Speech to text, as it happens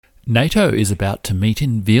NATO is about to meet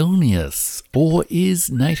in Vilnius, or is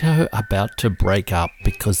NATO about to break up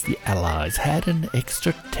because the Allies had an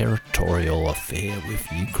extraterritorial affair with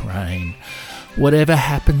Ukraine? Whatever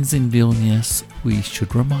happens in Vilnius, we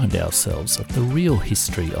should remind ourselves of the real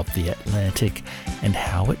history of the Atlantic and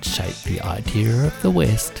how it shaped the idea of the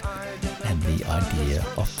West and the idea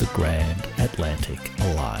of the Grand Atlantic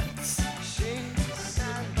Alliance.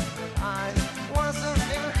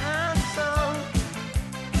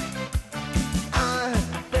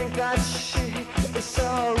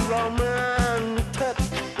 So romantic,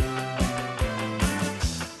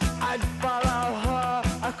 I'd follow her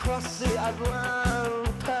across the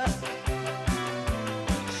Atlantic.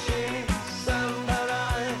 She said that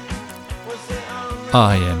I was the only.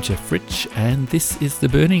 I am Jeff Rich, and this is the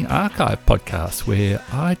Burning Archive podcast, where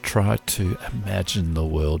I try to imagine the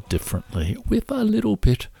world differently with a little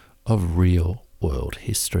bit of real world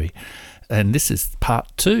history. And this is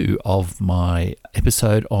part 2 of my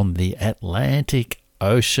episode on the Atlantic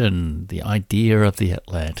Ocean, the idea of the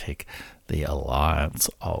Atlantic, the alliance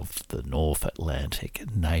of the North Atlantic,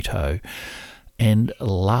 NATO. And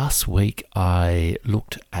last week I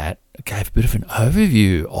gave a bit of an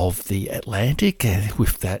overview of the Atlantic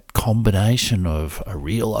with that combination of a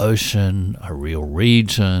real ocean, a real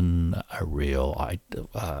region, a real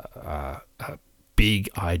big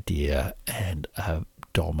idea, and a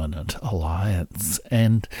dominant alliance.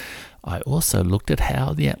 And I also looked at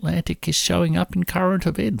how the Atlantic is showing up in current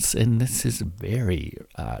events, and this is very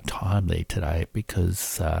timely today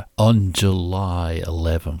because on July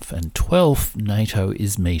 11th and 12th, NATO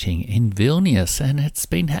is meeting in Vilnius, and it's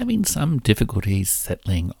been having some difficulties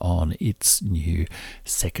settling on its new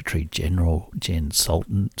Secretary General. Jens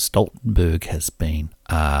Stoltenberg has been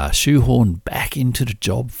shoehorned back into the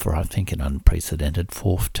job for, I think, an unprecedented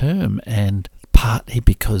 4th term, and partly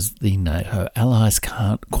because the NATO allies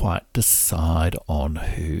can't quite decide on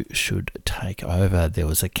who should take over. There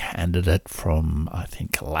was a candidate from, I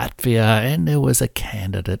think, Latvia, and there was a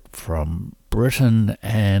candidate from Britain,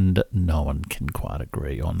 and no one can quite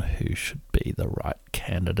agree on who should be the right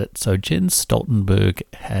candidate. So Jens Stoltenberg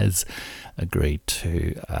has agreed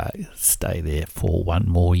to stay there for one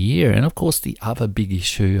more year. And of course, the other big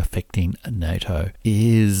issue affecting NATO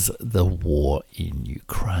is the war in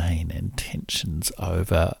Ukraine and tensions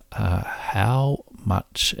over how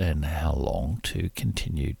much and how long to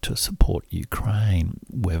continue to support Ukraine,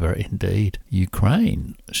 whether indeed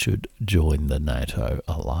Ukraine should join the NATO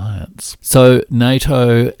alliance. So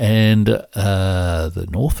NATO and the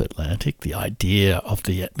North Atlantic, the idea of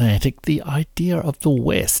the Atlantic, the idea of the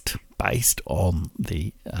West, based on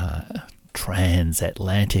the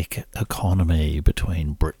transatlantic economy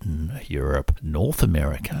between Britain, Europe, North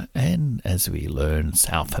America, and, as we learn,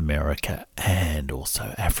 South America and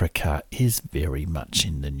also Africa, is very much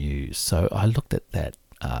in the news. So I looked at that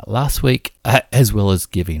last week, as well as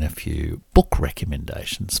giving a few book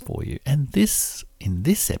recommendations for you. And in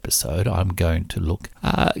this episode, I'm going to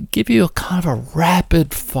give you a kind of a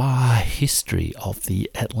rapid-fire history of the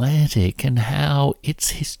Atlantic and how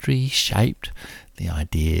its history shaped the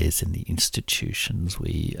ideas and the institutions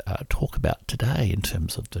we talk about today in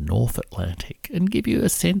terms of the North Atlantic, and give you a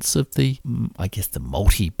sense of the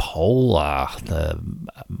multipolar, the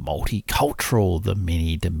multicultural, the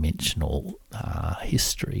many-dimensional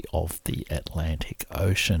history of the Atlantic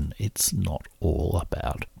Ocean. It's not all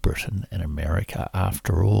about Britain and America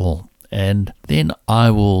after all. And then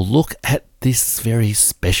I will look at this very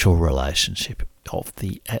special relationship of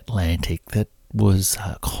the Atlantic that was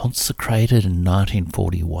consecrated in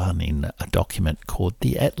 1941 in a document called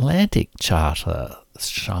the Atlantic Charter,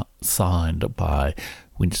 signed by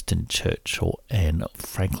Winston Churchill and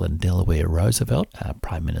Franklin Delaware Roosevelt,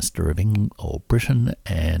 Prime Minister of England or Britain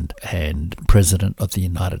and President of the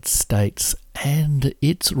United States, and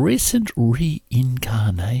its recent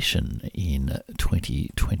reincarnation in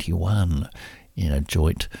 2021 in a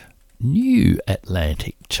joint new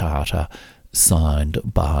Atlantic Charter signed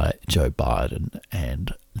by Joe Biden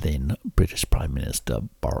and then British Prime Minister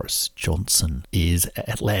Boris Johnson. Is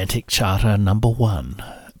Atlantic Charter number 1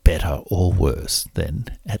 better or worse than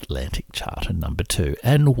Atlantic Charter number 2?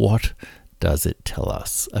 And what does it tell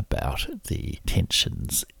us about the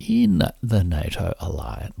tensions in the NATO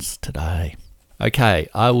alliance today? Okay,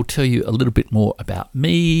 I will tell you a little bit more about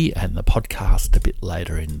me and the podcast a bit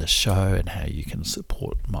later in the show, and how you can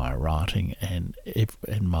support my writing and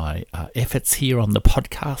my efforts here on the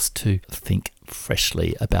podcast to think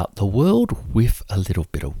freshly about the world with a little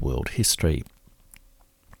bit of world history.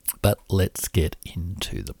 But let's get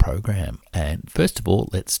into the program. And first of all,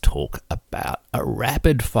 let's talk about a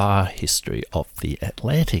rapid-fire history of the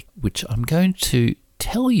Atlantic, which I'm going to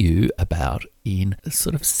tell you about in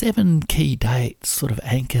sort of 7 key dates, sort of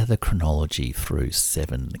anchor the chronology through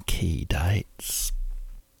 7 key dates.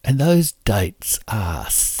 And those dates are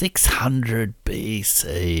 600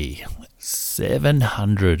 BC,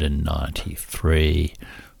 793,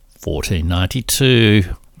 1492,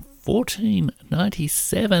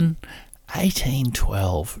 1497,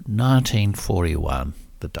 1812, 1941,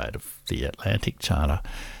 the date of the Atlantic Charter,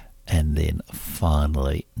 and then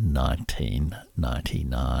finally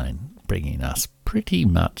 1999, bringing us pretty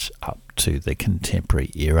much up to the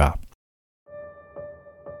contemporary era.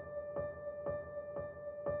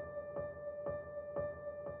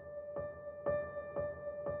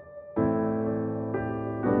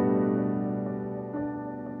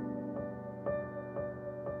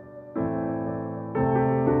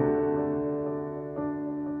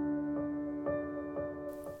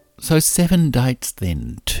 So 7 dates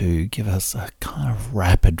then to give us a kind of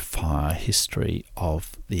rapid fire history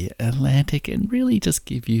of the Atlantic and really just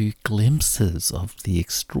give you glimpses of the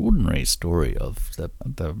extraordinary story of the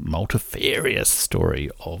multifarious story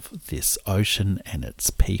of this ocean and its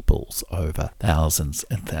peoples over thousands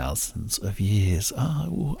and thousands of years.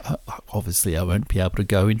 Obviously I won't be able to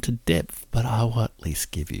go into depth, but I will at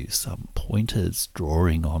least give you some pointers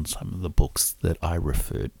drawing on some of the books that I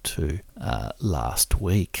referred to last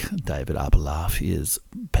week. David Abalafia's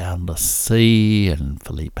Boundless Sea and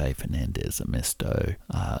Felipe Fernandez Amesto,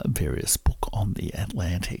 various book on the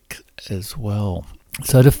Atlantic as well.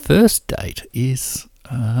 So the first date is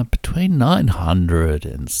between 900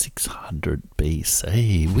 and 600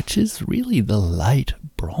 BC, which is really the late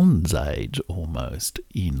Bronze Age almost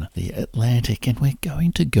in the Atlantic, and we're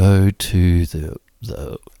going to go to the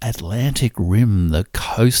Atlantic Rim, the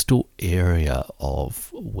coastal area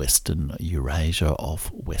of Western Eurasia,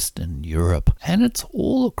 of Western Europe. And it's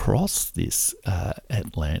all across this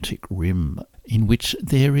Atlantic Rim in which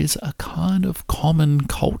there is a kind of common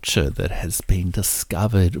culture that has been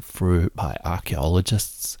discovered by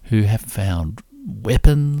archaeologists who have found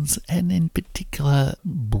weapons and in particular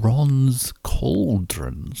bronze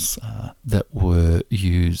cauldrons that were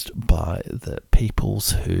used by the peoples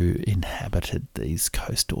who inhabited these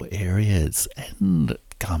coastal areas, and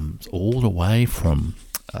comes all the way from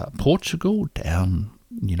Portugal down,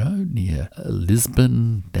 near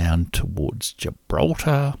Lisbon, down towards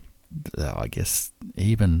Gibraltar, I guess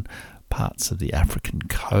even parts of the African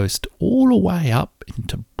coast, all the way up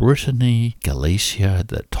into Brittany, Galicia,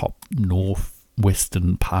 the top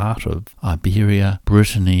northwestern part of Iberia,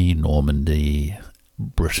 Brittany, Normandy,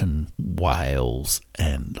 Britain, Wales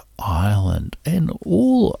and Ireland. And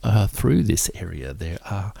all through this area there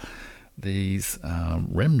are these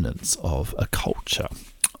remnants of a culture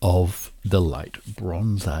of the late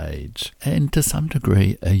Bronze Age, and to some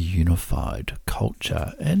degree a unified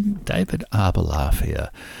culture. And David Abelafia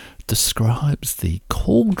describes the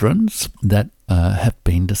cauldrons that have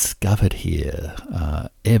been discovered here,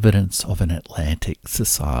 evidence of an Atlantic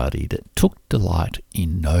society that took delight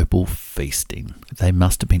in noble feasting. They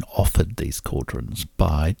must have been offered, these cauldrons,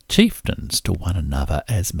 by chieftains to one another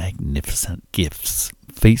as magnificent gifts.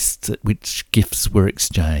 Feasts at which gifts were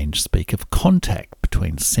exchanged speak of contact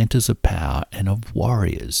between centres of power and of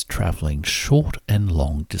warriors travelling short and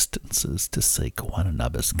long distances to seek one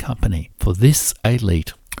another's company. For this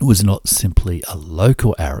elite was not simply a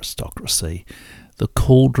local aristocracy. The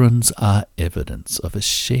cauldrons are evidence of a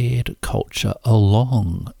shared culture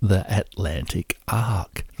along the Atlantic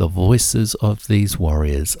arc. The voices of these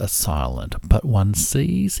warriors are silent, but one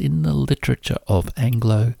sees in the literature of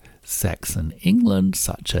Anglo-Saxon England,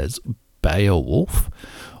 such as Beowulf,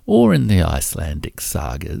 or in the Icelandic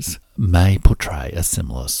sagas, may portray a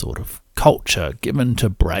similar sort of culture given to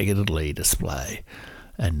braggadely display,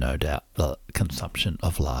 and no doubt the consumption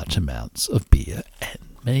of large amounts of beer and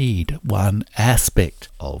mead. One aspect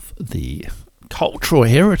of the cultural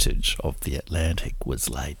heritage of the Atlantic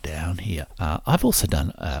was laid down here. I've also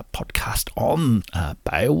done a podcast on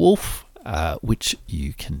Beowulf, which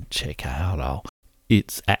you can check out.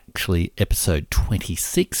 It's actually episode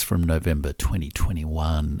 26 from November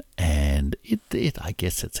 2021, and I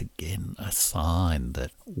guess it's again a sign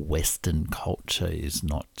that Western culture is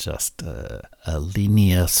not just a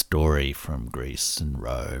linear story from Greece and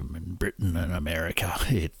Rome and Britain and America.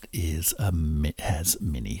 It has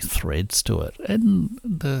many threads to it, and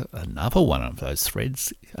another one of those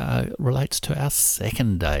threads relates to our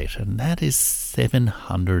second date, and that is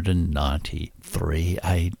 793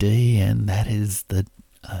 AD, and that is the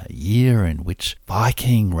year in which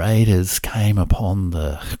Viking raiders came upon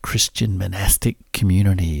the Christian monastic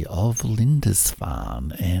community of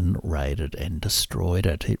Lindisfarne and raided and destroyed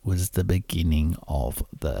it. It was the beginning of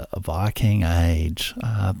the Viking Age.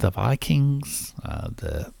 The Vikings,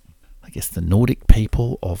 the Nordic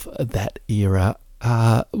people of that era,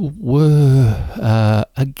 were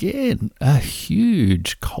again a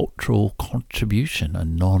huge cultural contribution, a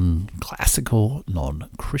non-classical,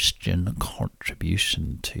 non-Christian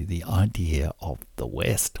contribution to the idea of the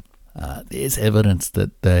West. There's evidence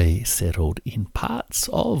that they settled in parts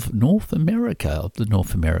of North America, of the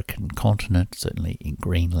North American continent, certainly in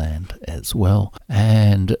Greenland as well,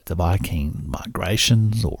 and the Viking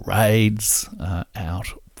migrations or raids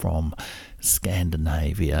out from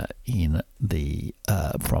Scandinavia in the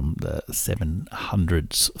from the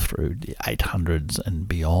 700s through the 800s and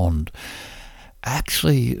beyond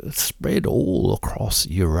actually spread all across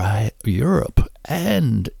Europe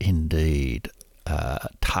and indeed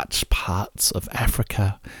touched parts of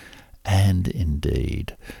Africa and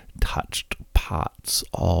indeed touched parts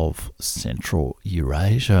of Central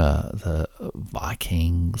Eurasia. The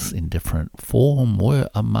Vikings in different form were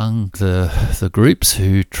among the groups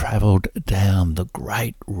who travelled down the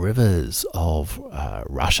great rivers of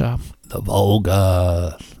Russia, the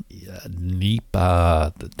Volga,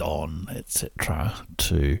 Dnieper, the Don, etc.,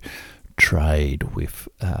 to trade with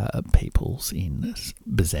peoples in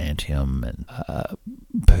Byzantium and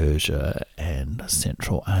Persia and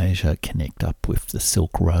Central Asia, connect up with the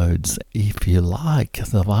Silk Roads. If you like,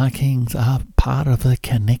 the Vikings are part of the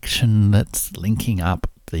connection that's linking up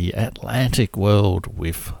the Atlantic world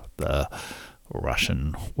with the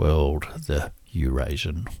Russian world, the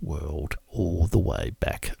Eurasian world, all the way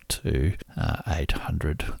back to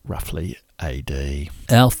 800 roughly AD.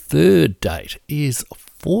 Our third date is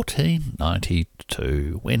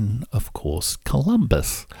 1492, when, of course,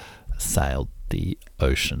 Columbus sailed the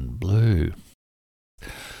ocean blue.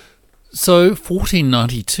 So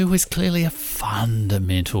 1492 is clearly a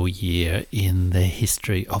fundamental year in the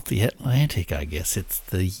history of the Atlantic, I guess. It's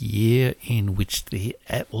the year in which the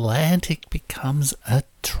Atlantic becomes a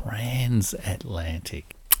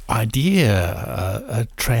transatlantic idea, a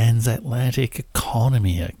transatlantic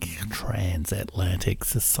economy, a transatlantic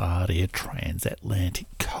society, a transatlantic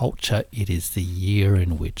culture. It is the year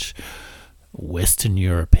in which Western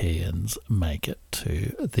Europeans make it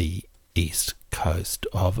to the east coast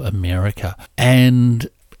of America. And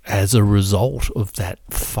as a result of that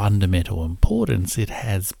fundamental importance, it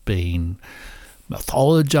has been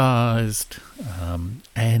mythologized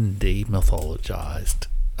and demythologized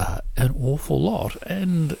an awful lot,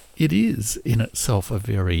 and it is in itself a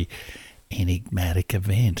very enigmatic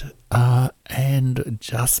event, and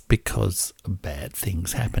just because bad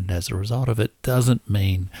things happened as a result of it doesn't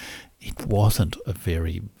mean it wasn't a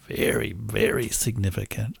very, very, very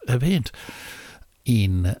significant event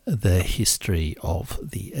in the history of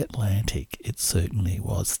the Atlantic. It certainly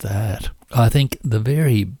was that. I think the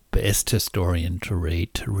very best historian to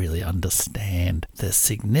read to really understand the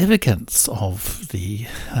significance of the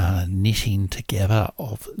knitting together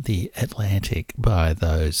of the Atlantic by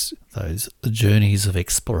those journeys of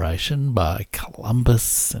exploration by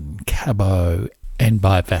Columbus and Cabot and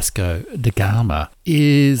by Vasco da Gama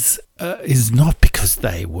is not because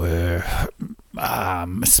they were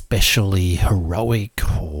especially heroic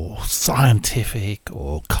or scientific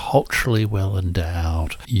or culturally well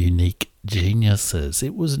endowed, unique geniuses.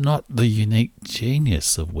 It was not the unique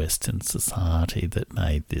genius of Western society that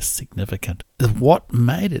made this significant. What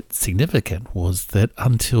made it significant was that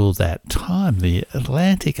until that time, the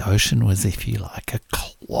Atlantic Ocean was, if you like, a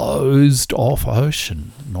closed off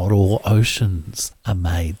ocean. Not all oceans are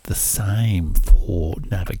made the same for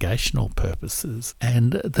navigational purposes,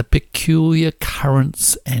 and the peculiar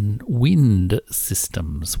currents and wind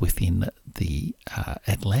systems within the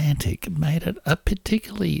Atlantic made it a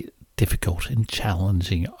particularly difficult and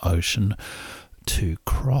challenging ocean to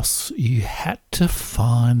cross. You had to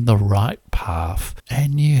find the right path,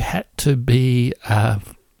 and you had to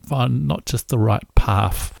find not just the right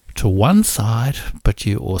path to one side, but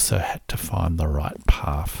you also had to find the right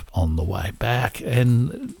path on the way back.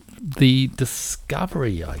 And the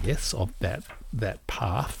discovery, I guess, of that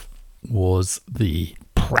path was the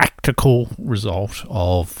practical result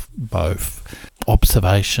of both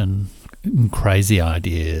observation, crazy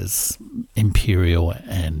ideas, imperial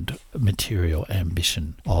and material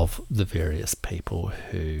ambition of the various people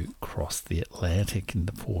who crossed the Atlantic in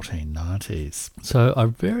the 1490s. So I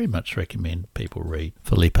very much recommend people read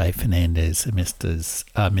Felipe Fernandez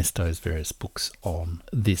Misto's various books on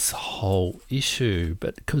this whole issue,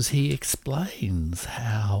 but because he explains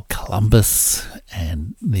how Columbus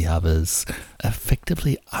and the others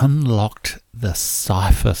effectively unlocked the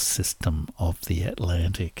cipher system of the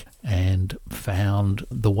Atlantic and found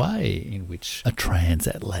the way in which a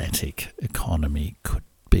transatlantic economy could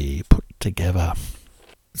be put together.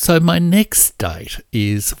 So my next date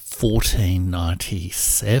is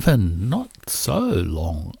 1497, not so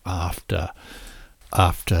long after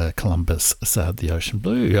Columbus sailed the ocean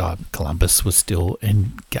blue. Columbus was still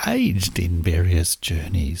engaged in various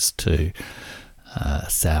journeys to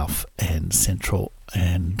South and Central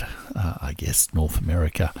and I guess North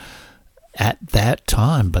America at that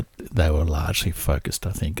time, but they were largely focused,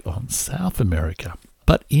 I think, on South America.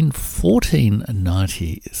 But in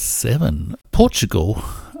 1497, Portugal,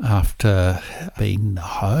 after being the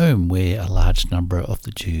home where a large number of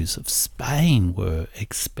the Jews of Spain were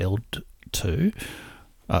expelled to,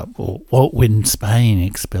 when Spain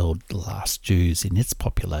expelled the last Jews in its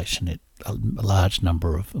population, a large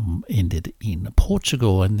number of them ended in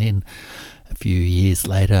Portugal, and then a few years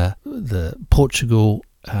later, Portugal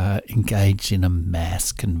engaged in a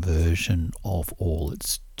mass conversion of all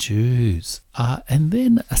its Jews, and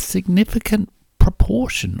then a significant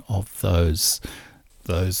proportion of those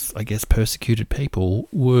I guess persecuted people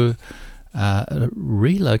were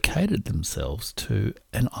relocated themselves to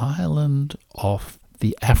an island off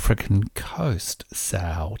the African coast,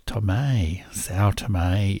 Sao Tome. Sao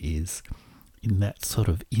Tome is in that sort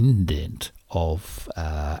of indent of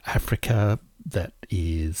Africa that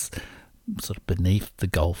is sort of beneath the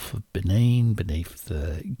Gulf of Benin, beneath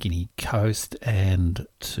the Guinea coast, and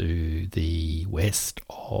to the west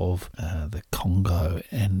of the Congo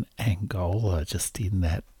and Angola, just in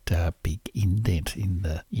that big indent in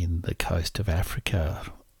the coast of Africa.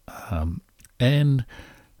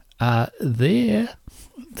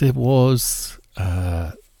 There was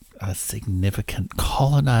a significant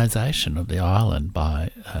colonization of the island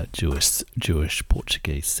by Jewish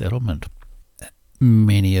Portuguese settlement.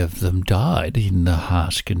 Many of them died in the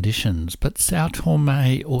harsh conditions, but Sao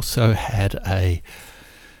Tome also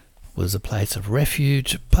was a place of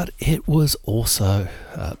refuge, but it was also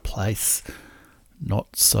a place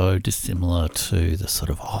not so dissimilar to the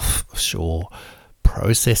sort of offshore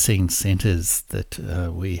processing centres that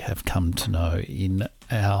we have come to know in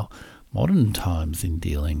our modern times in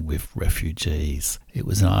dealing with refugees. It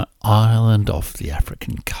was an island off the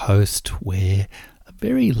African coast where a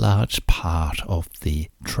very large part of the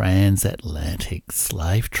transatlantic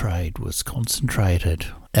slave trade was concentrated.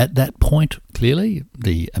 At that point, clearly,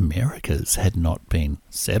 the Americas had not been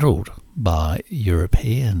settled by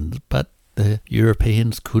Europeans, but the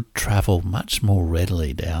Europeans could travel much more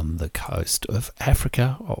readily down the coast of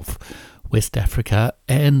Africa, of West Africa,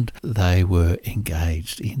 and they were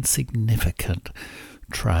engaged in significant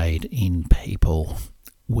trade in people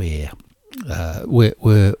where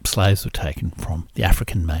slaves were taken from the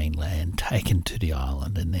African mainland, taken to the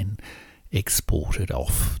island, and then exported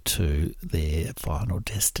off to their final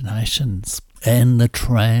destinations. And the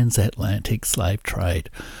transatlantic slave trade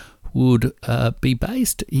would be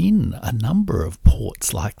based in a number of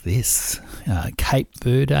ports like this, Cape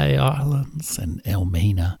Verde Islands and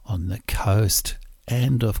Elmina on the coast,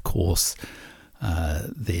 and of course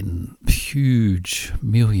then huge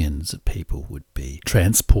millions of people would be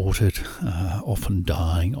transported, often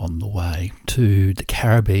dying on the way, to the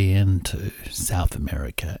Caribbean, to South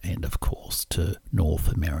America, and of course to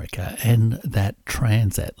North America. And that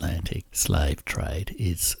transatlantic slave trade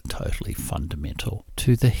is totally fundamental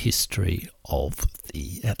to the history of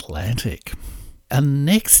the Atlantic. Our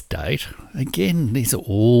next date, again, these are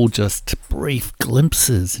all just brief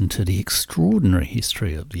glimpses into the extraordinary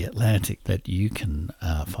history of the Atlantic that you can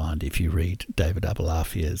find if you read David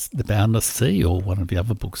Abulafia's The Boundless Sea, or one of the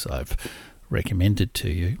other books I've recommended to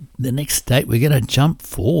you. The next date, we're going to jump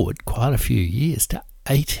forward quite a few years to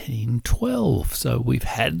 1812. So we've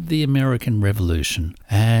had the American Revolution,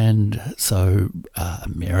 and so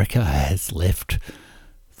America has left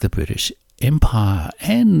the British Empire,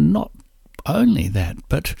 and not only that,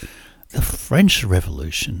 but the French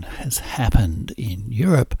Revolution has happened in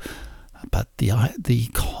Europe, but the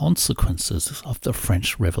consequences of the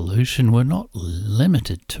French Revolution were not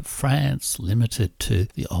limited to France, limited to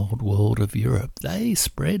the old world of Europe. They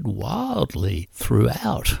spread wildly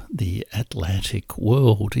throughout the Atlantic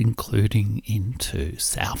world, including into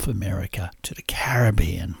South America, to the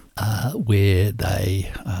Caribbean, where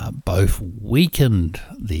they both weakened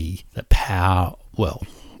the power,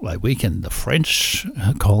 they weakened the French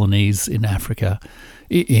colonies in Africa,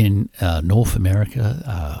 in North America,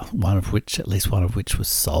 at least one of which was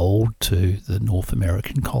sold to the North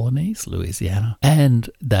American colonies, Louisiana. And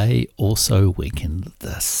they also weakened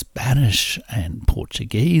the Spanish and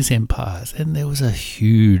Portuguese empires. And there was a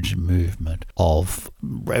huge movement of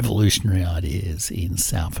revolutionary ideas in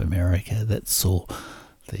South America that saw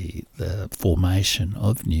the formation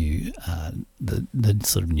of new the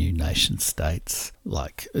sort of new nation states,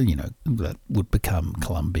 like, that would become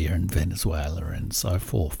Colombia and Venezuela and so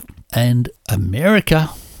forth. And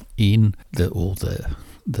America, in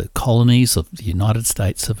the colonies of the United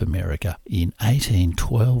States of America, in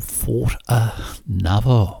 1812 fought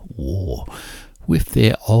another war with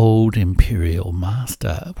their old imperial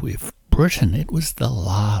master, with Britain. It was the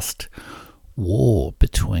last war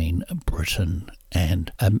between Britain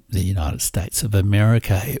and the United States of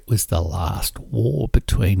America. It was the last war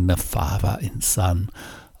between the father and son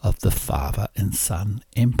of the father and son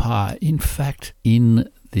empire. In fact, in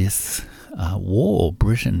this war,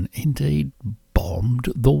 Britain indeed bombed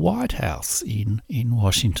the White House in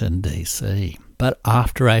Washington, D.C. But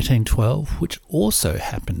after 1812, which also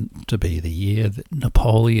happened to be the year that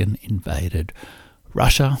Napoleon invaded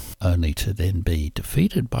Russia, only to then be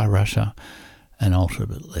defeated by Russia, and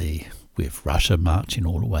ultimately with Russia marching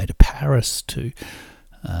all the way to Paris to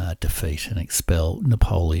defeat and expel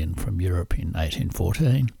Napoleon from Europe in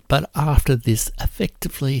 1814. But after this,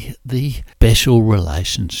 effectively, the special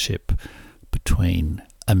relationship between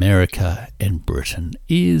America and Britain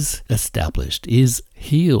is established, is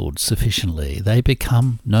healed sufficiently. They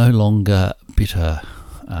become no longer bitter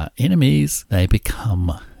enemies. They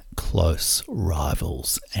become close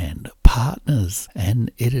rivals and partners,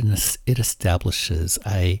 and it establishes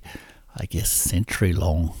a,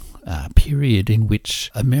 century-long period in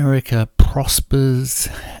which America prospers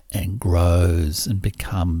and grows and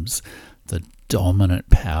becomes the dominant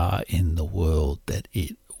power in the world that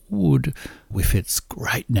it would, with its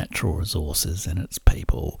great natural resources and its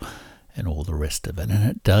people and all the rest of it. And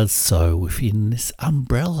it does so within this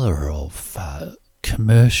umbrella of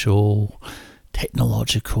commercial,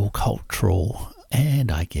 technological, cultural,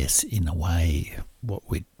 and I guess in a way what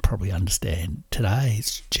we'd probably understand today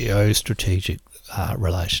is geostrategic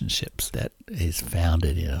relationships that is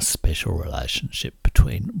founded in a special relationship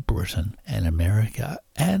between Britain and America.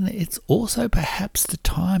 And it's also perhaps the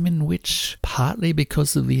time in which, partly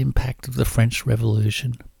because of the impact of the French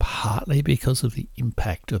Revolution, partly because of the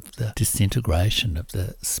impact of the disintegration of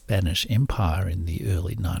the Spanish Empire in the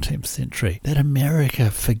early 19th century, that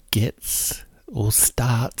America forgets, or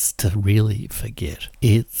starts to really forget,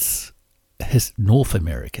 North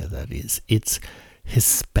America, that is, its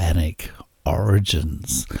Hispanic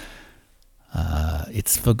origins.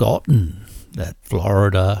 It's forgotten that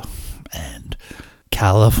Florida and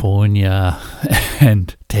California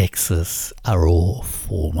and Texas are all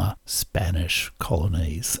former Spanish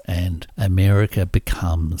colonies, and America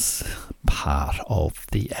becomes part of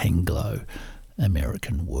the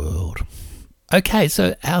Anglo-American world. Okay,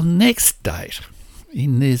 so our next date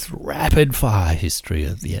in this rapid-fire history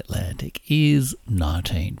of the Atlantic is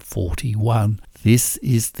 1941. This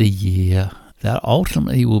is the year that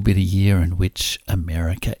ultimately will be the year in which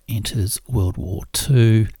America enters World War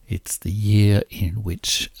II. It's the year in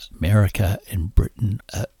which America and Britain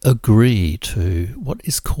agree to what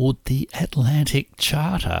is called the Atlantic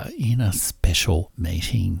Charter in a special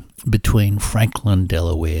meeting between Franklin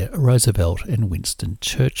Delaware Roosevelt and Winston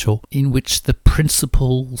Churchill, in which the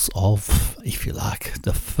principles of, if you like,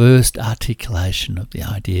 the first articulation of the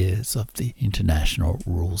ideas of the international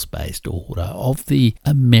rules-based order of the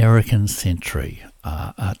American century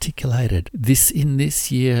are articulated. In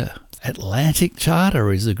this year, Atlantic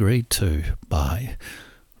Charter is agreed to by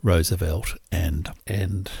Roosevelt and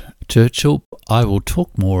Churchill. I will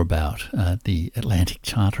talk more about the Atlantic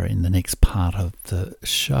Charter in the next part of the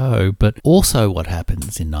show, but also what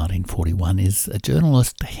happens in 1941 is a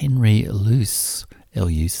journalist, Henry Luce,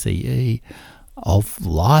 Luce, of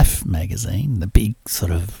Life magazine, the big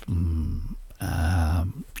sort of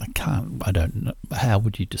I don't know, how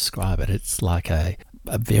would you describe it? It's like a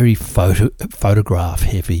very photograph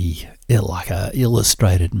heavy, like a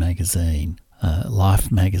illustrated magazine.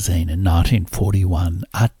 Life magazine in 1941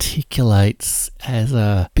 articulates as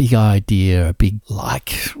a big idea, a big,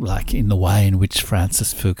 like in the way in which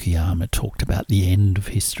Francis Fukuyama talked about the end of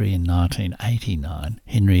history in 1989.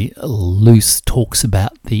 Henry Luce talks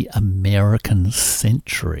about the American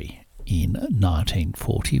century in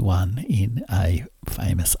 1941 in a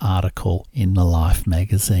famous article in the Life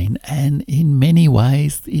magazine. And in many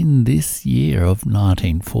ways, in this year of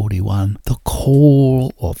 1941, the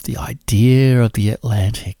core of the idea of the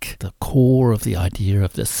Atlantic, the core of the idea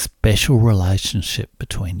of the special relationship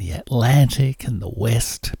between the Atlantic and the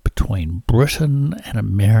West, between Britain and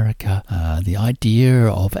America, the idea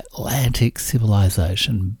of Atlantic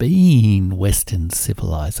civilization being Western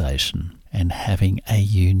civilization and having a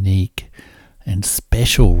unique and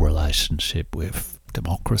special relationship with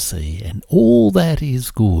democracy and all that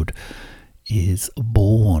is good is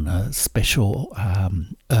born a special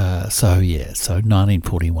so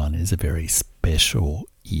 1941 is a very special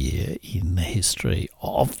year in the history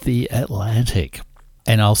of the Atlantic,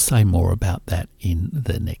 and I'll say more about that in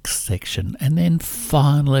the next section. And then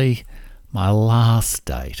finally, my last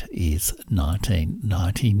date is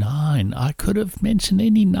 1999. I could have mentioned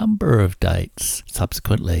any number of dates.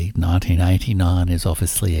 Subsequently, 1989 is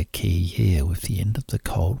obviously a key year with the end of the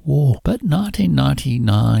Cold War. But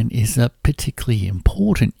 1999 is a particularly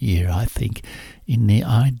important year, I think, in the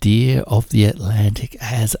idea of the Atlantic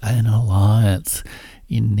as an alliance,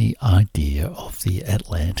 in the idea of the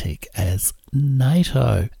Atlantic as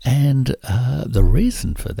NATO. And the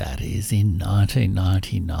reason for that is in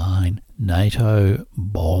 1999, NATO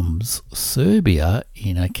bombs Serbia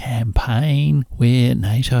in a campaign where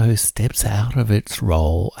NATO steps out of its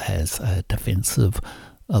role as a defensive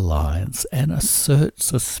alliance and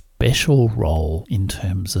asserts a special role in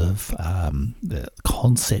terms of the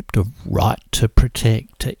concept of right to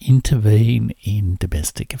protect, to intervene in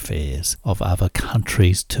domestic affairs of other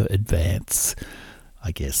countries to advance,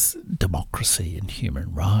 I guess, democracy and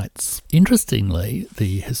human rights. Interestingly,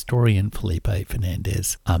 the historian Felipe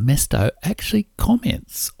Fernandez Armesto actually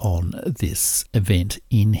comments on this event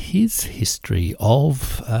in his history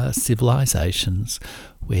of civilizations,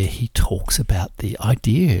 where he talks about the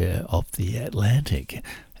idea of the Atlantic.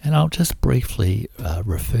 And I'll just briefly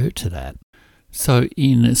refer to that. So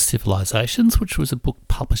in Civilizations, which was a book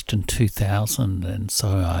published in 2000, and so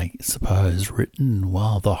I suppose written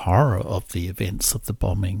while the horror of the events of the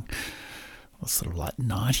bombing, sort of like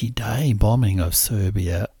 90-day bombing of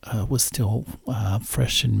Serbia, was still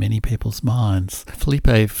fresh in many people's minds.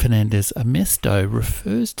 Felipe Fernandez Armesto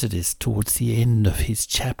refers to this towards the end of his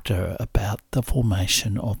chapter about the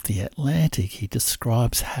formation of the Atlantic. He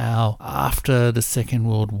describes how after the Second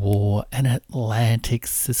World War, an Atlantic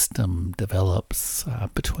system develops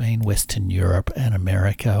between Western Europe and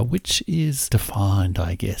America, which is defined,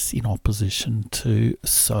 I guess, in opposition to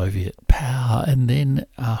Soviet power. And then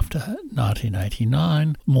after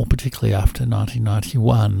 1989, more particularly after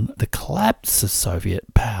 1991, the collapse of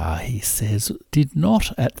Soviet power, he says, did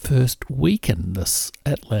not at first weaken this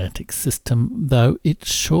Atlantic system, though it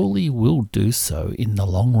surely will do so in the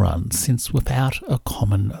long run, since without a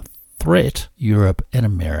common threat, Europe and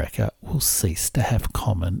America will cease to have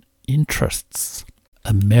common interests.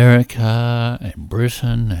 America and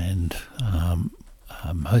Britain and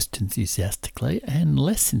most enthusiastically and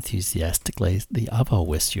less enthusiastically the other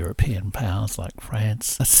West European powers like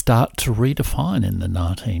France start to redefine in the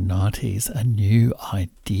 1990s a new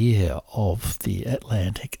idea of the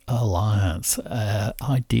Atlantic Alliance,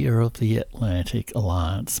 idea of the Atlantic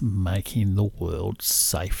Alliance making the world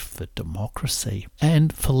safe for democracy.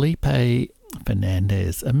 And Felipe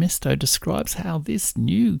Fernandez Armesto describes how this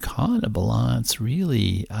new kind of alliance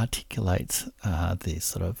really articulates the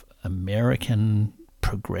sort of American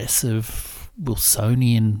progressive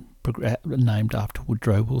Wilsonian, named after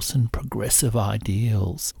Woodrow Wilson, progressive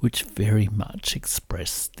ideals, which very much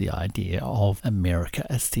express the idea of America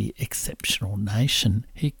as the exceptional nation.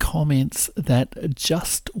 He comments that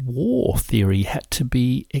just war theory had to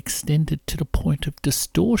be extended to the point of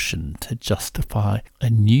distortion to justify a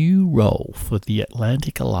new role for the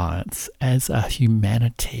Atlantic Alliance as a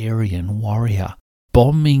humanitarian warrior,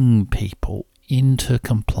 bombing people into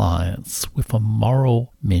compliance with a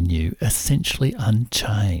moral menu essentially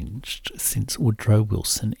unchanged since Woodrow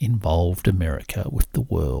Wilson involved America with the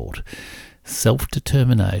world.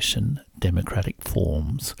 Self-determination, democratic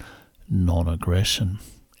forms, non-aggression.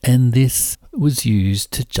 And this was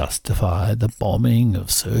used to justify the bombing of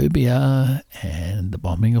Serbia and the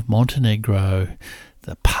bombing of Montenegro,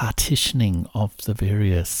 the partitioning of the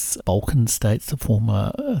various Balkan states, the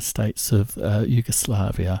former states of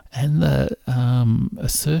Yugoslavia, and the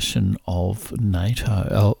assertion of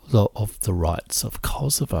NATO, of the rights of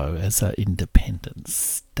Kosovo as an independent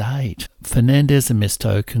state. Fernandez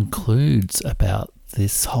Armesto concludes about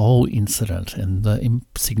this whole incident and the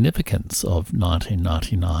significance of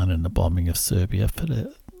 1999 and the bombing of Serbia for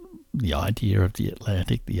the the idea of the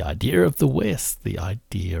Atlantic, the idea of the West, the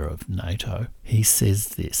idea of NATO. He says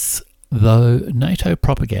this: though NATO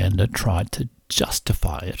propaganda tried to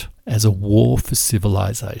justify it as a war for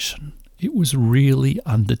civilization, it was really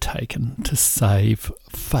undertaken to save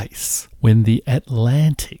face. When the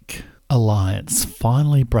Atlantic alliance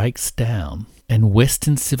finally breaks down and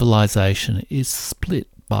Western civilization is split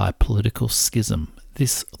by political schism,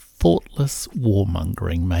 this thoughtless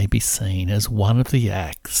warmongering may be seen as one of the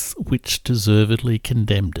acts which deservedly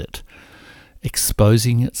condemned it,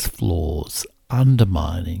 exposing its flaws,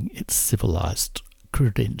 undermining its civilized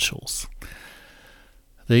credentials.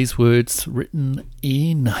 These words, written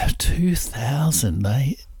in 2000,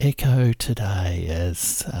 they echo today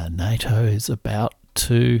as NATO is about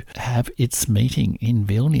to have its meeting in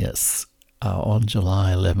Vilnius on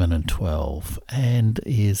July 11 and 12 and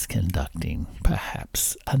is conducting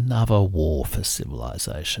perhaps another war for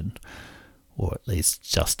civilization, or at least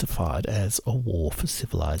justified as a war for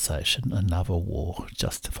civilization, another war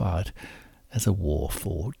justified as a war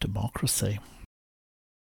for democracy.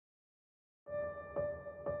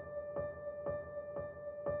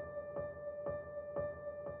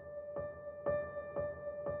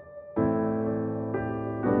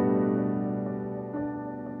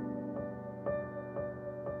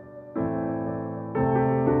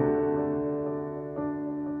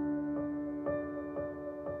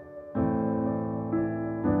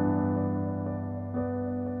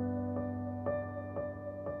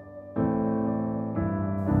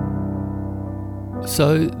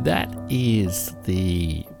 So that is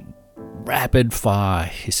the rapid fire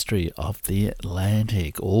history of the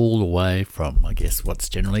Atlantic, all the way from, I guess, what's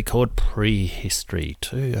generally called prehistory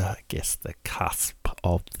to, I guess, the cusp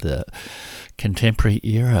of the contemporary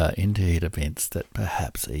era, indeed events that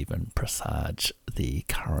perhaps even presage the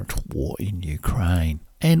current war in Ukraine.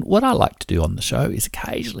 And what I like to do on the show is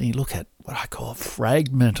occasionally look at what I call a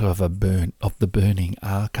fragment of the burning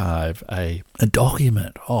archive, a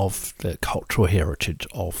document of the cultural heritage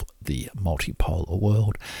of the multipolar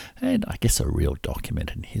world, and I guess a real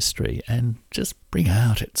document in history, and just bring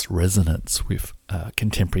out its resonance with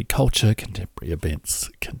contemporary culture, contemporary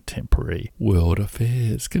events, contemporary world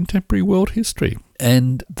affairs, contemporary world history.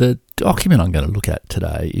 And the document I'm going to look at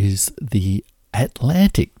today is the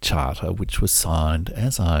Atlantic Charter, which was signed,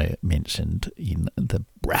 as I mentioned, in the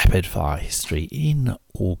rapid fire history in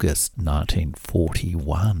August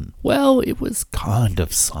 1941. Well, it was kind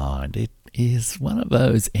of signed. It is one of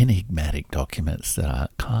those enigmatic documents that I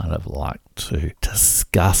kind of like to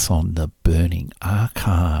discuss on the burning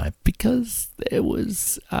archive, because there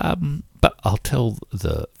was but I'll tell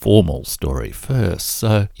the formal story first.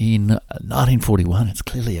 So in 1941, it's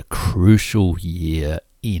clearly a crucial year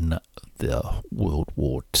in the World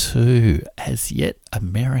War II. As yet,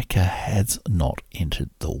 America has not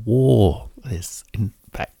entered the war. There's in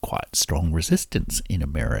fact quite strong resistance in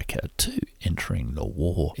America to entering the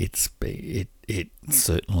war. It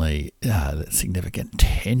certainly significant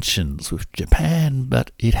tensions with Japan,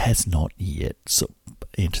 but it has not yet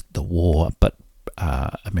entered the war. But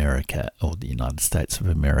America, or the United States of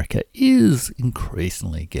America, is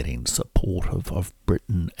increasingly getting supportive of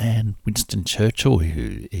Britain and Winston Churchill,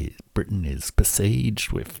 Britain is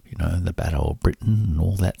besieged with, the Battle of Britain and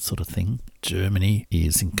all that sort of thing. Germany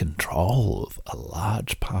is in control of a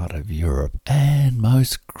large part of Europe, and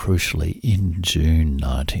most crucially, in June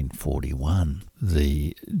 1941,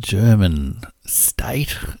 the German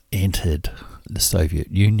state entered the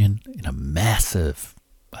Soviet Union in a massive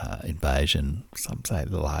invasion, some say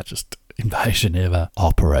the largest invasion ever,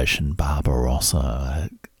 Operation Barbarossa,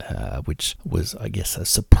 which was, I guess, a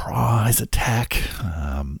surprise attack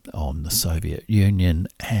on the Soviet Union.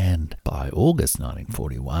 And by August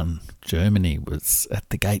 1941, Germany was at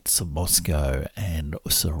the gates of Moscow and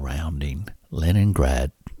surrounding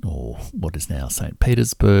Leningrad, or what is now St.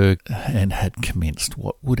 Petersburg, and had commenced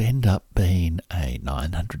what would end up being a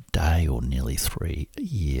 900-day or nearly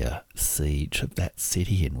 3-year siege of that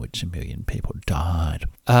city, in which 1 million people died.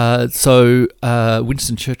 So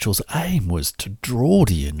Winston Churchill's aim was to draw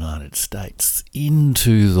the United States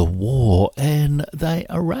into the war, and they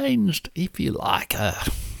arranged, if you like, a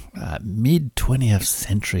mid-20th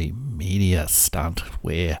century media stunt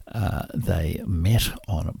where they met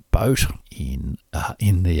on a boat in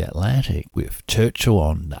the Atlantic, with Churchill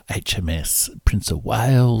on the HMS Prince of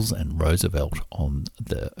Wales and Roosevelt on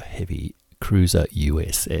the heavy cruiser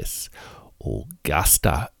USS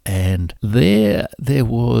Augusta. And there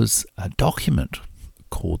was a document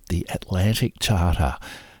called the Atlantic Charter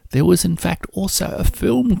There was in fact also a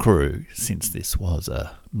film crew, since this was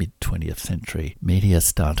a mid-20th century media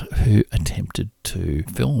stunt, who attempted to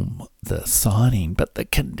film the signing, but the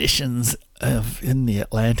conditions in the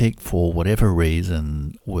Atlantic, for whatever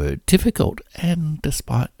reason, were difficult, and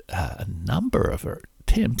despite a number of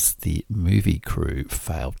attempts, the movie crew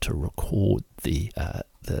failed to record the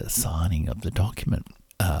signing of the document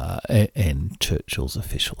and Churchill's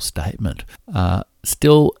official statement.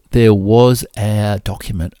 Still, there was a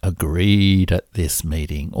document agreed at this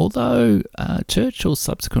meeting, although Churchill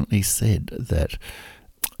subsequently said that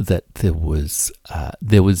there was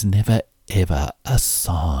never ever a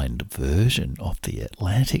signed version of the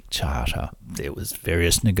Atlantic Charter. There was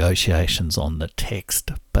various negotiations on the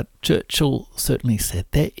text, but Churchill certainly said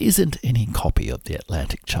there isn't any copy of the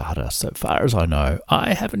Atlantic Charter. So far as I know,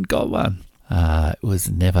 I haven't got one.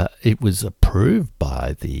 It was approved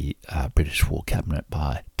by the British War Cabinet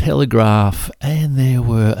by telegraph, and there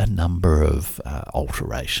were a number of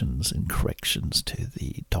alterations and corrections to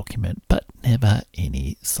the document, but never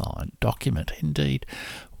any signed document. Indeed,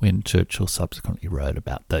 when Churchill subsequently wrote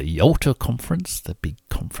about the Yalta Conference, the big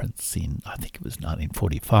conference in, I think it was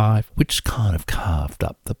 1945, which kind of carved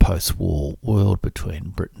up the post-war world between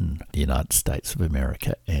Britain, the United States of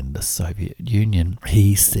America, and the Soviet Union,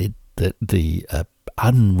 he said that the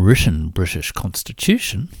unwritten British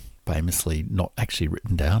Constitution, famously not actually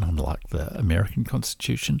written down unlike the American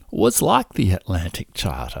Constitution, was like the Atlantic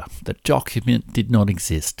Charter. The document did not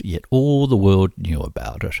exist, yet all the world knew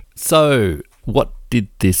about it. So what did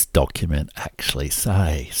this document actually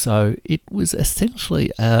say? So it was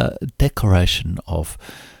essentially a declaration of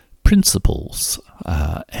principles,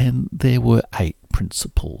 and there were 8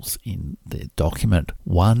 principles in the document.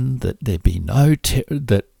 One, that there be no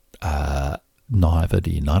neither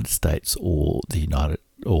the United States or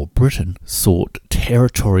Britain sought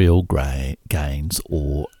territorial gains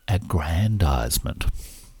or aggrandizement.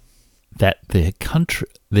 That their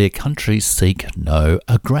countries seek no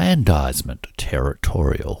aggrandizement,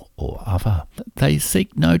 territorial or other. They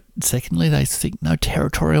seek no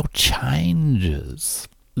territorial changes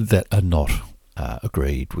that are not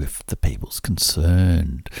agreed with the peoples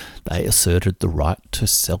concerned. They asserted the right to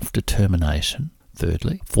self-determination.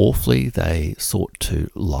 Thirdly. Fourthly, they sought to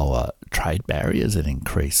lower trade barriers and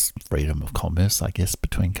increase freedom of commerce, I guess,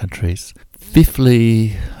 between countries.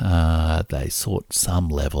 Fifthly, they sought some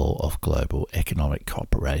level of global economic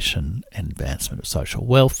cooperation and advancement of social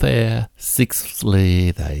welfare.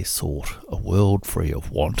 Sixthly, they sought a world free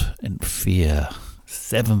of want and fear.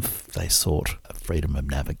 Seventh, they sought freedom of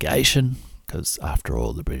navigation, because after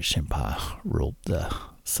all, the British Empire ruled the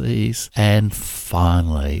seas. And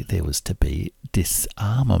finally, there was to be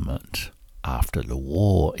disarmament after the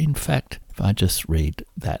war. In fact, if I just read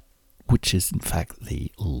that, which is in fact the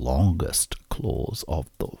longest clause of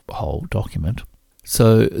the whole document.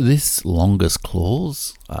 So this longest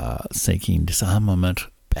clause, seeking disarmament,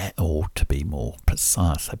 or to be more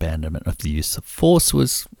precise, abandonment of the use of force,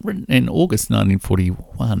 was written in August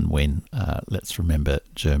 1941 when, let's remember,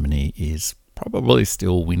 Germany is probably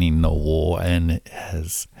still winning the war and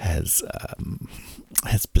has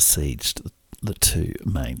besieged the 2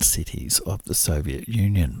 main cities of the Soviet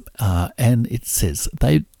Union. And it says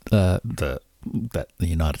that the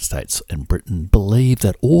United States and Britain believe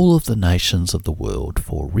that all of the nations of the world,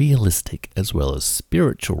 for realistic as well as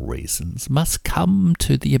spiritual reasons, must come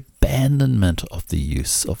to the abandonment of the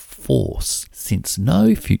use of force, since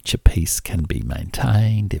no future peace can be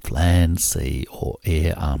maintained if land, sea or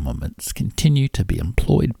air armaments continue to be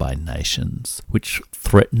employed by nations which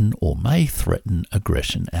threaten or may threaten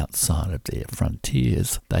aggression outside of their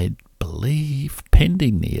frontiers. They believe,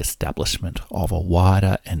 pending the establishment of a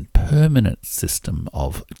wider and permanent system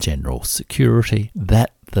of general security,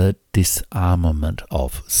 that the disarmament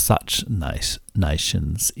of such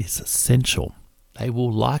nations is essential. They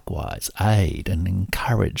will likewise aid and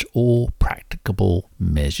encourage all practicable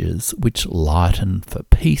measures which lighten for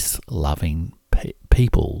peace-loving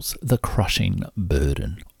peoples the crushing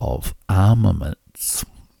burden of armaments.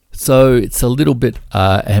 So it's a little bit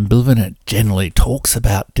ambivalent. It generally talks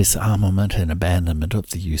about disarmament and abandonment of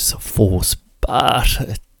the use of force, but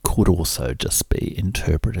it could also just be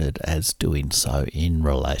interpreted as doing so in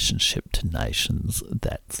relationship to nations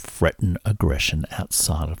that threaten aggression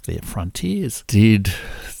outside of their frontiers. Did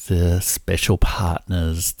the special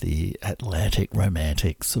partners, the Atlantic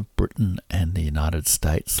romantics of Britain and the United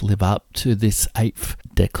States, live up to this 8th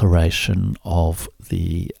declaration of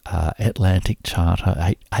the Atlantic Charter,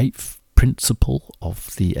 8th principle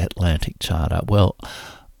of the Atlantic Charter? Well,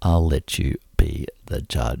 I'll let you be the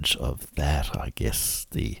judge of that. I guess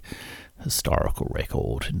the historical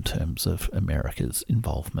record in terms of America's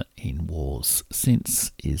involvement in wars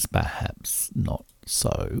since is perhaps not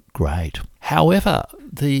so great. However,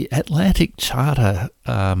 the Atlantic Charter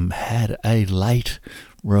had a late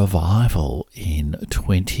revival in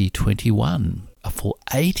 2021. For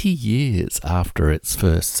 80 years after its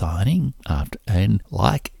first signing, and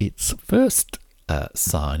like its first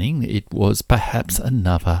signing, it was perhaps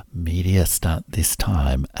another media stunt, this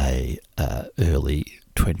time a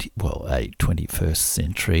 21st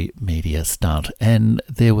century media stunt, and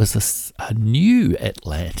there was a new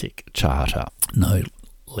Atlantic Charter, no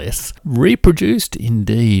less, reproduced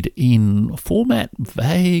indeed in format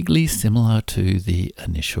vaguely similar to the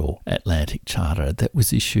initial Atlantic Charter that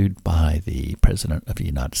was issued by the President of the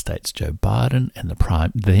United States, Joe Biden, and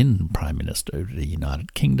the then Prime Minister of the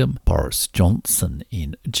United Kingdom, Boris Johnson,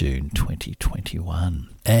 in June 2021.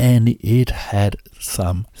 And it had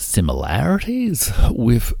some similarities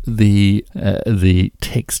with the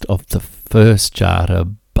text of the first charter,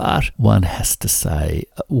 but one has to say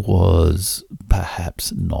was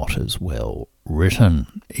perhaps not as well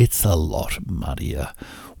written. It's a lot muddier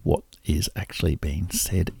what is actually being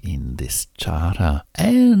said in this charter,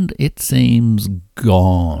 and it seems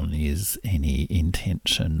gone is any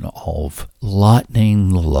intention of lightening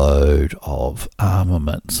the load of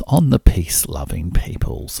armaments on the peace-loving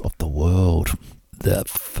peoples of the world. The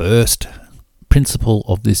first principle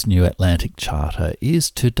of this new Atlantic Charter is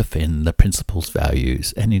to defend the principles,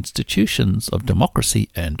 values and institutions of democracy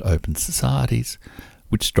and open societies,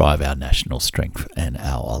 which drive our national strength and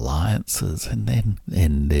our alliances. And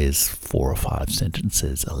then there's 4 or 5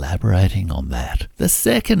 sentences elaborating on that. The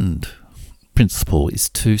second principle is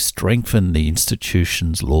to strengthen the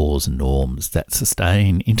institutions, laws and norms that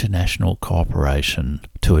sustain international cooperation,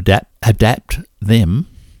 to adapt them.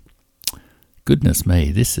 Goodness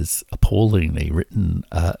me, this is appallingly written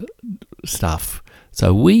stuff.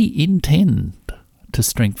 So we intend to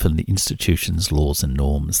strengthen the institutions, laws and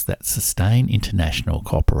norms that sustain international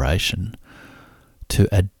cooperation, to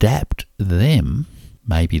adapt them,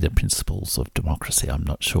 maybe the principles of democracy, I'm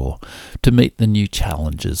not sure, to meet the new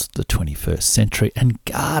challenges of the 21st century and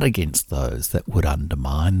guard against those that would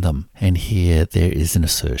undermine them. And here there is an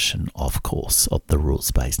assertion, of course, of the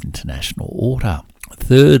rules-based international order.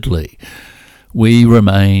 Thirdly, we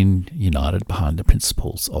remain united behind the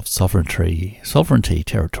principles of sovereignty,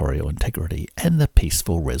 territorial integrity, and the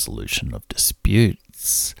peaceful resolution of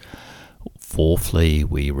disputes. Fourthly,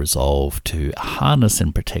 we resolve to harness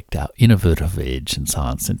and protect our innovative edge in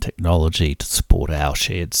science and technology to support our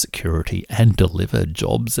shared security and deliver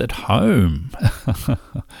jobs at home.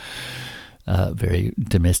 Very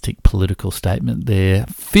domestic political statement there.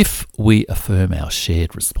 Fifth, we affirm our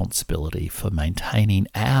shared responsibility for maintaining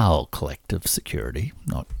our collective security,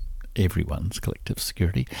 not everyone's collective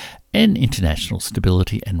security, and international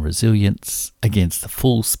stability and resilience against the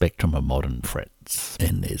full spectrum of modern threats.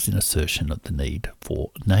 And there's an assertion of the need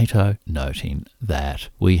for NATO, noting that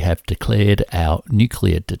we have declared our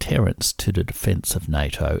nuclear deterrence to the defence of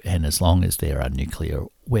NATO, and as long as there are nuclear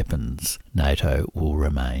weapons, NATO will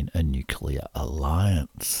remain a nuclear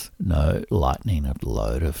alliance. No lightening of the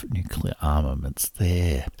load of nuclear armaments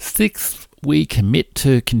there. Sixth, we commit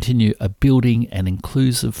to continue a building an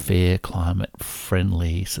inclusive, fair,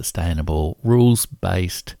 climate-friendly, sustainable,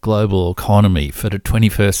 rules-based global economy for the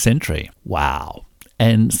 21st century. Wow.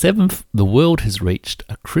 And seventh, the world has reached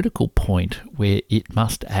a critical point where it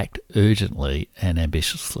must act urgently and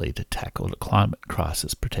ambitiously to tackle the climate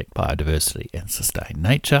crisis, protect biodiversity and sustain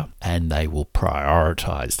nature, and they will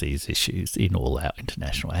prioritise these issues in all our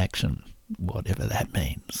international action, whatever that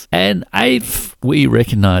means. And eighth, we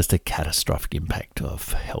recognise the catastrophic impact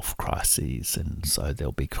of health crises, and so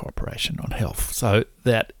there'll be cooperation on health. So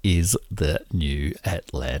that is the new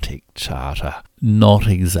Atlantic Charter. Not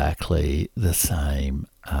exactly the same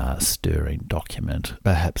stirring document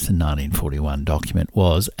perhaps the 1941 document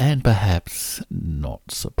was, and perhaps not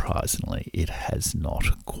surprisingly, it has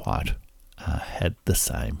not quite had the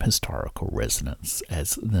same historical resonance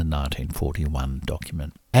as the 1941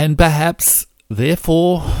 document. And perhaps,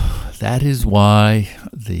 therefore, that is why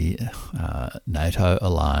the NATO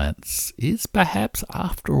alliance is perhaps,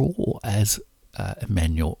 after all, as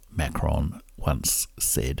Emmanuel Macron once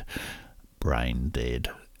said, brain dead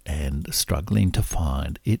and struggling to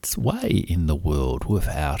find its way in the world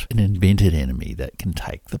without an invented enemy that can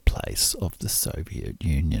take the place of the Soviet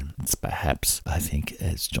Union. It's perhaps, I think,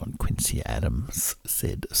 as John Quincy Adams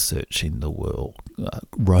said, searching the world,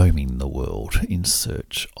 roaming the world in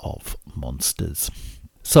search of monsters.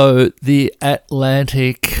 So the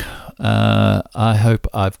Atlantic I hope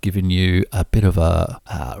I've given you a bit of a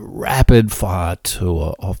rapid fire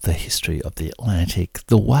tour of the history of the Atlantic,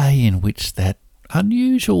 the way in which that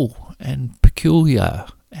unusual and peculiar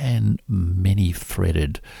and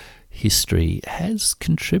many-threaded history has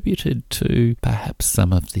contributed to perhaps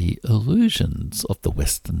some of the illusions of the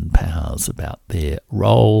Western powers about their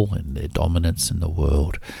role and their dominance in the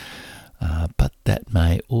world. But that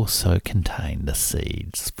may also contain the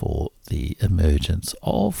seeds for the emergence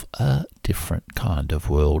of a different kind of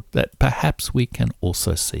world that perhaps we can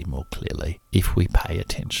also see more clearly if we pay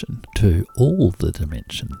attention to all the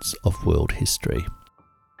dimensions of world history.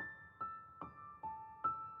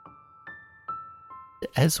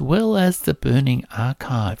 As well as the Burning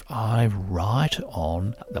Archive, I write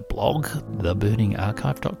on the blog,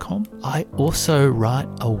 theburningarchive.com. I also write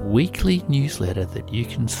a weekly newsletter that you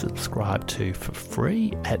can subscribe to for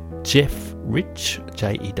free at jeffrich,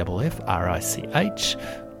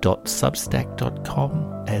 jeffrich.substack.com.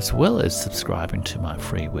 As well as subscribing to my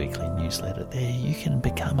free weekly newsletter there, you can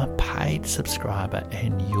become a paid subscriber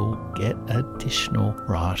and you'll get additional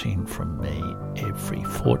writing from me every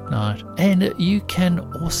fortnight. And you can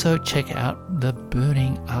also check out the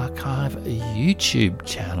Burning Archive YouTube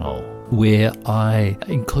channel, where I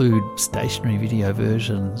include stationary video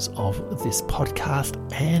versions of this podcast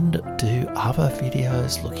and do other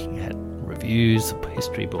videos looking at reviews,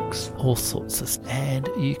 history books, all sorts of stuff. And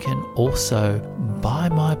you can also buy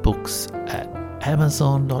my books at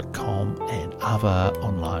Amazon.com and other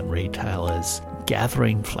online retailers.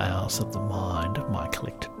 Gathering Flowers of the Mind, my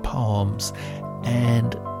collected poems,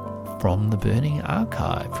 and from the Burning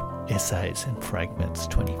Archive, Essays and Fragments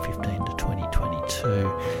 2015 to 2022,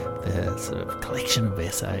 the sort of collection of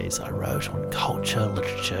essays I wrote on culture,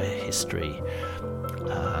 literature, history,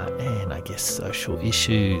 and I guess social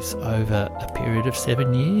issues over a period of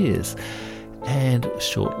 7 years. And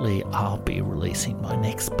shortly I'll be releasing my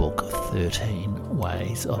next book, 13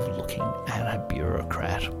 Ways of Looking at a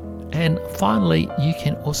Bureaucrat. And finally, you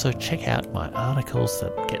can also check out my articles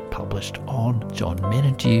that get published on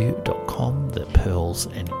johnmenadue.com, the Pearls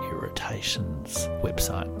and Irritations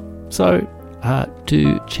website. So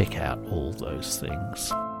do check out all those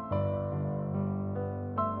things.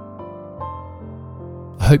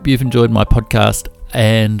 I hope you've enjoyed my podcast,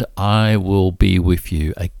 and I will be with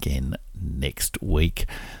you again next week.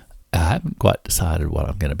 I haven't quite decided what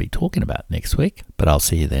I'm going to be talking about next week, but I'll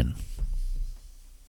see you then.